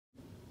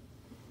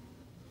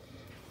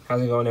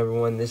How's it going,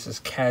 everyone? This is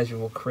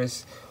Casual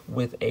Chris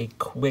with a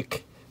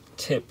quick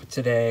tip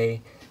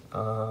today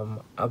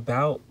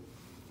about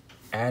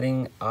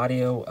adding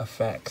audio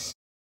effects.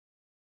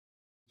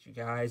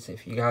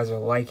 If you guys are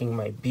liking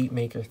my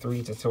Beatmaker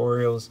 3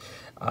 tutorials,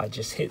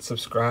 just hit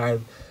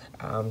subscribe.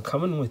 I'm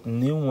coming with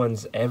new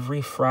ones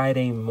every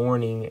Friday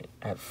morning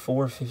at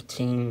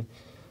 4:15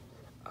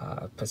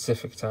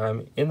 Pacific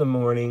time in the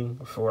morning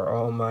for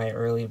all my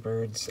early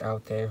birds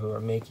out there who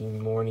are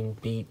making morning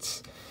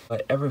beats.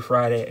 But every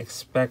Friday,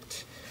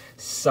 expect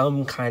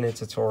some kind of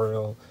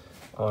tutorial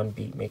on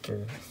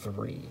Beatmaker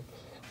 3.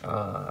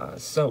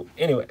 So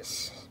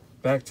anyways,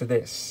 back to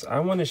this. I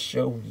want to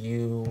show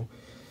you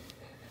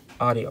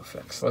audio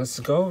effects. Let's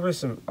go over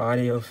some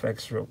audio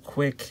effects real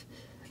quick,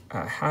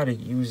 how to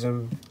use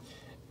them,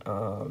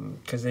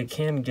 because they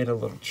can get a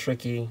little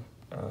tricky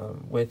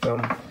with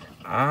them.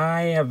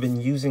 I have been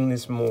using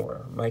this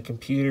more. My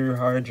computer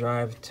hard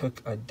drive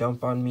took a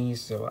dump on me,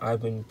 so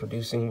I've been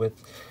producing with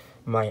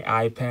my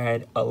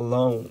iPad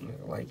alone,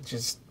 like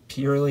just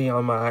purely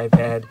on my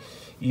iPad,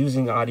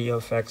 using audio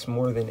effects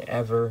more than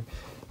ever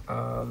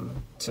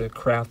to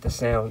craft the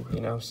sound, you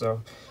know,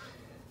 so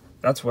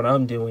that's what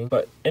I'm doing.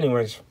 But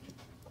anyways,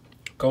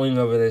 going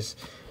over this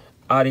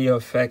audio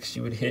effects,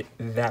 you would hit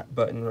that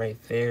button right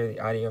there. The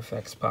audio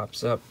effects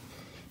pops up.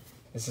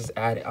 This is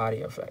add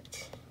audio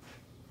effect.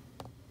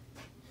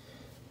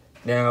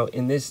 Now,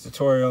 in this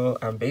tutorial,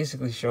 I'm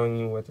basically showing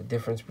you what the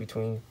difference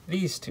between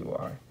these two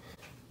are.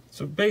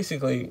 So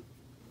basically,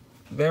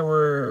 there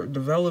were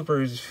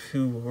developers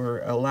who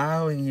were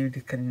allowing you to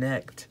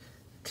connect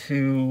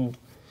to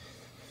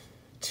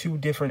two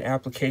different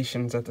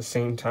applications at the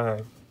same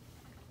time,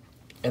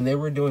 and they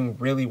were doing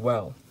really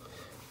well.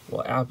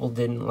 Well, Apple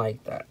didn't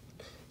like that.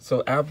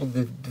 So Apple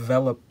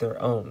developed their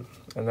own,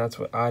 and that's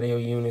what Audio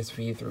Units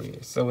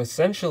V3 is. So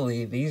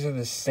essentially, these are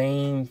the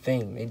same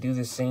thing. They do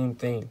the same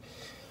thing.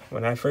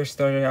 When I first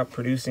started out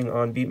producing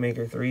on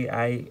Beatmaker 3,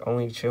 I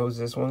only chose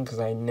this one because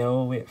I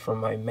know it from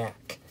my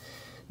Mac.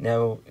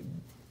 Now,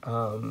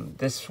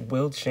 this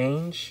will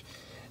change.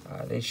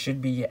 They should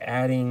be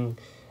adding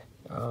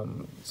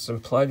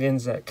some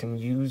plugins that can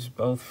use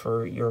both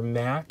for your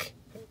Mac,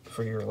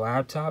 for your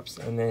laptops,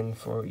 and then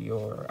for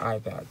your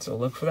iPad. So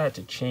look for that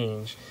to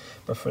change.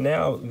 But for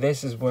now,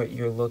 this is what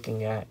you're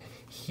looking at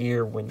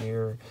here when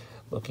you're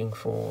looking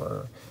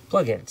for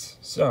plugins.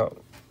 So,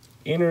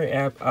 inner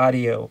app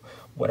audio.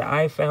 What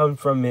I found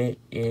from it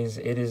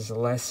is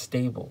less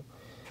stable.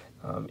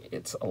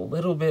 It's a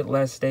little bit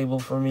less stable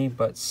for me,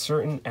 but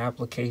certain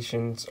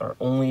applications are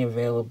only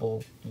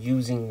available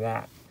using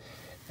that.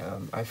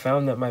 I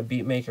found that my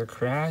Beatmaker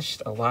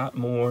crashed a lot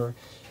more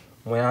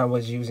when I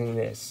was using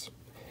this.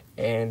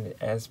 And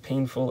as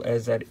painful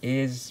as that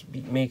is,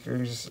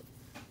 Beatmaker's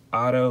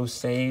auto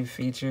save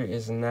feature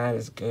is not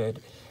as good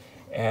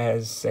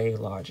as, say,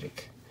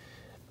 Logic.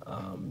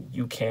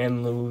 You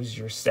can lose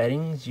your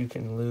settings. You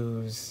can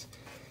lose...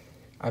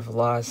 I've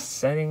lost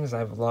settings.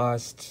 I've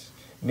lost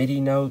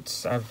MIDI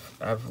notes.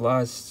 I've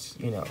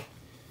lost, you know,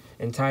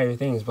 entire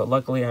things. But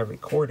luckily, I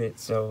record it,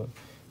 so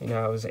you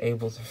know I was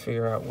able to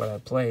figure out what I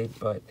played.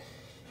 But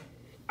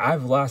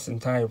I've lost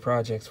entire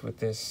projects with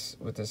this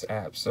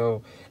app.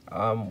 So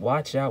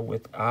watch out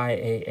with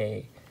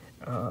IAA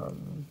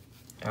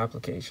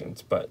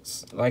applications.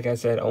 But like I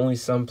said, only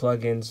some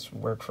plugins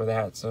work for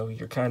that. So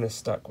you're kind of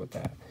stuck with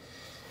that.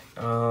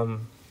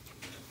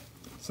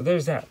 So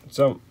there's that.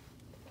 So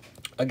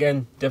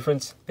again,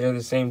 difference, they're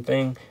the same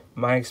thing.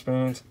 My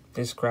experience,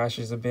 this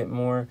crashes a bit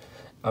more.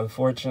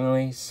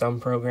 Unfortunately,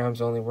 some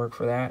programs only work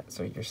for that,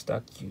 so you're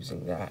stuck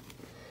using that.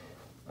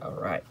 All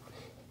right.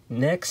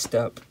 Next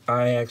up,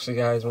 I actually,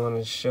 guys, want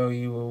to show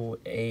you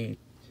a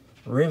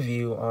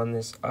review on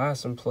this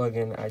awesome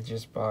plugin I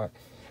just bought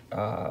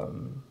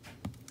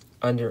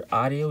under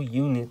Audio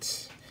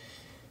Units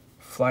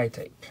Fly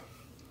Tape.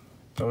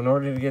 So in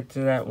order to get to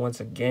that, once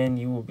again,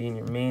 you will be in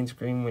your main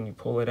screen. When you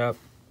pull it up,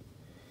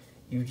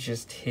 you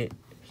just hit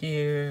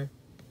here,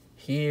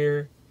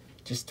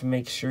 just to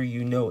make sure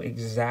you know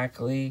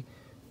exactly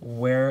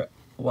what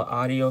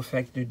audio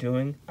effect you're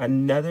doing.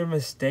 Another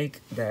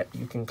mistake that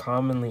you can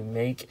commonly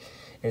make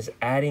is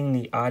adding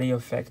the audio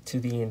effect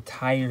to the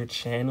entire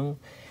channel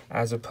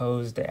as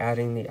opposed to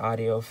adding the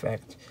audio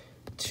effect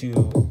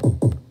to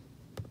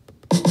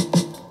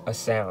a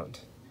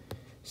sound.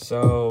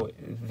 So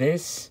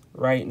this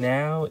right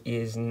now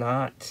is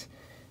not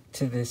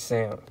to this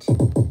sound.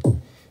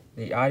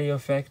 The audio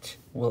effect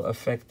will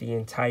affect the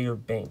entire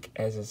bank,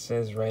 as it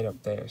says right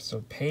up there.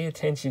 So pay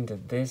attention to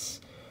this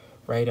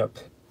right up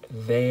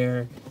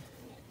there.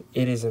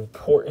 It is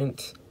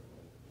important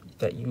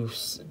that you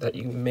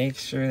make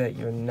sure that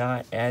you're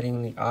not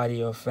adding the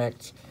audio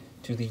effect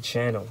to the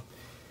channel.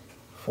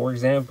 For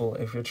example,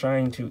 if you're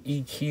trying to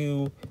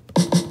EQ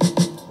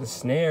the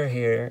snare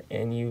here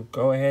and you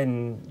go ahead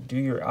and do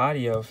your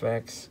audio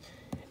effects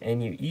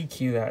and you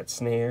EQ that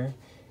snare,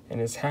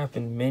 and it's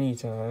happened many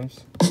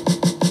times,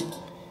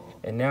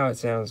 and now it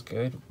sounds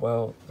good.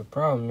 Well, the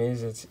problem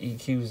is it's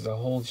EQs the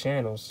whole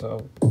channel,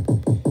 so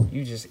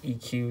you just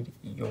EQ'd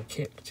your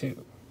kick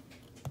too.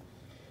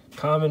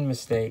 Common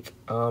mistake.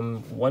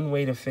 One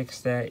way to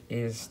fix that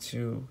is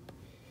to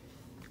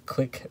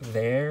click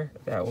there.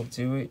 That will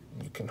do it.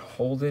 You can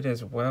hold it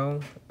as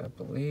well, I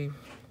believe.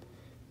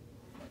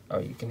 Oh,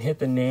 you can hit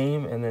the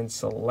name and then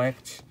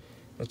select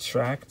the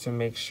track to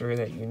make sure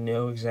that you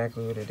know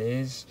exactly what it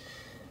is.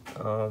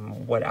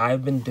 What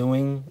I've been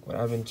doing,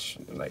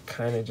 like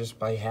kind of just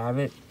by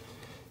habit,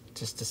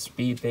 just to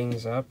speed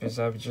things up, is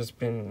I've just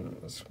been,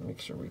 let's make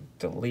sure we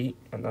delete,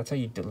 and that's how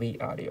you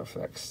delete audio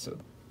effects. So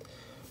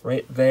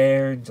right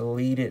there,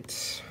 delete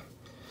it.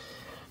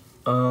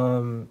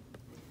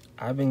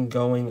 I've been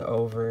going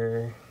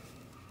over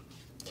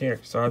here,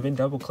 so I've been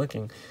double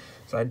clicking.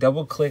 So I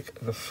double click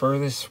the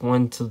furthest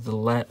one to the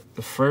left,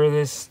 the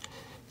furthest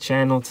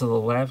channel to the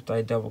left,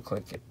 I double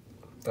click it.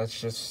 That's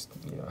just,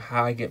 you know,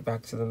 how I get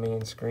back to the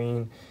main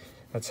screen.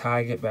 That's how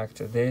I get back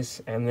to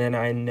this. And then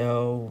I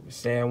know,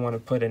 say I want to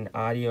put an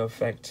audio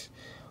effect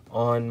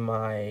on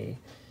my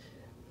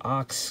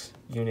aux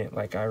unit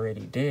like I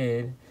already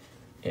did,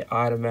 it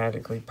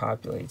automatically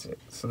populates it.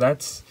 So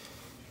that's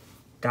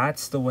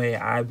the way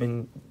I've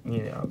been,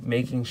 you know,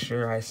 making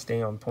sure I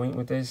stay on point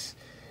with this.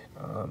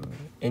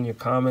 In your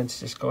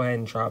comments, just go ahead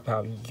and drop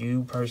how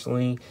you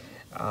personally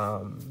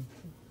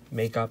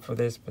make up for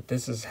this, but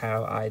this is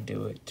how I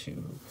do it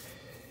to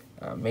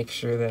make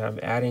sure that I'm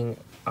adding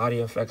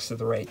audio effects to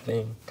the right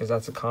thing, because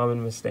that's a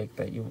common mistake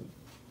that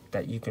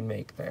you can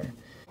make there.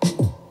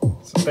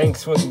 So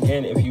thanks once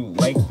again. If you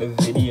like the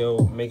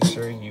video, make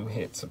sure you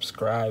hit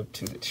subscribe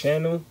to the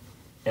channel,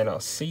 and I'll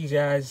see you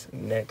guys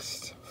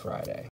next Friday.